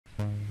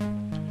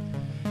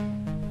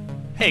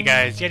Hey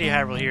guys, Yaddy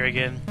Hyrule here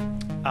again.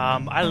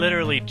 I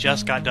literally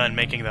just got done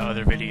making the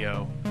other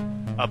video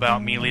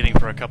about me leaving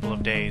for a couple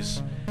of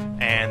days,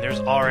 and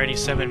there's already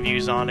 7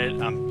 views on it.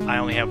 I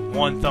only have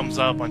 1 thumbs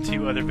up on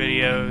 2 other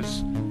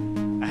videos.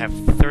 I have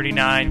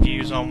 39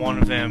 views on one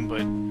of them,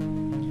 but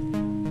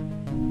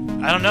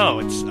I don't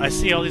know. I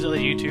see all these other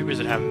YouTubers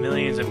that have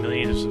millions and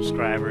millions of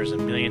subscribers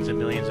and millions of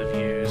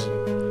views.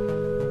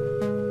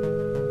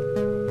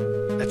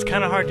 It's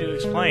kind of hard to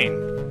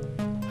explain.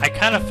 I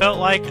kind of felt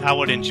like I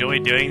would enjoy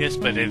doing this,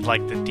 but it's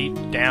like the deep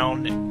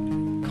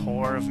down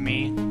core of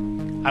me,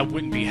 I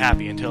wouldn't be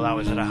happy until I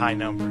was at a high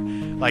number.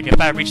 Like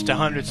if I reached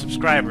 100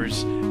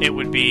 subscribers, it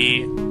would be,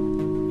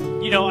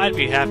 you know, I'd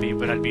be happy,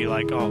 but I'd be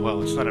like, oh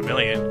well, it's not 1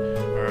 million,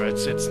 or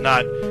it's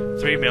not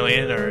 3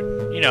 million,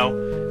 or you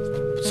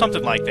know,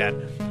 something like that.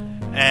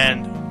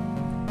 And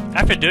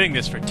after doing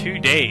this for 2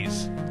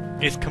 days,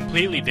 it's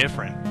completely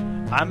different.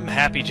 I'm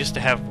happy just to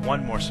have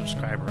 1 more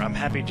subscriber. I'm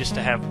happy just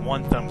to have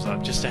 1 thumbs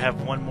up, just to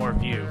have 1 more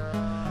view.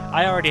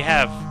 I already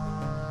have,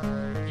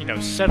 you know,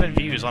 7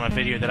 views on a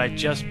video that I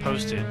just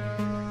posted,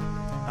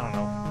 I don't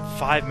know,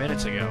 5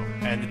 minutes ago,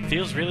 and it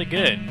feels really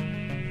good.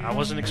 I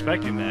wasn't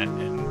expecting that,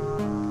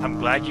 and I'm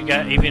glad you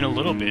got even a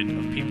little bit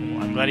of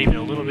people. I'm glad even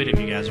a little bit of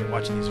you guys are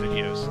watching these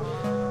videos.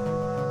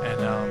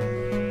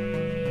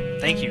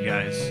 And thank you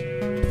guys.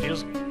 It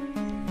feels,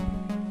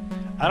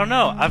 I don't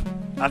know,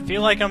 I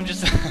feel like I'm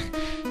just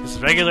this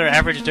regular,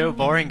 average Joe,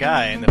 boring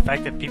guy, and the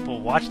fact that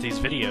people watch these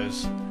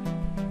videos,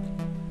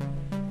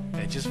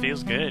 it just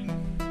feels good.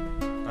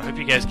 I hope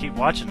you guys keep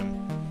watching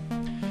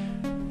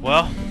them.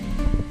 Well,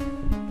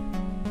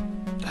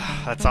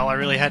 that's all I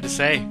really had to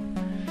say.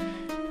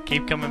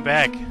 Keep coming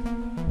back.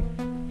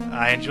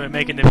 I enjoy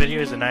making the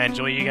videos, and I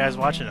enjoy you guys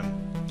watching them.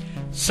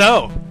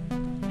 So,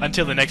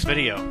 until the next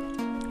video,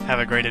 have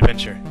a great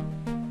adventure.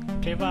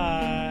 Okay,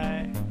 bye.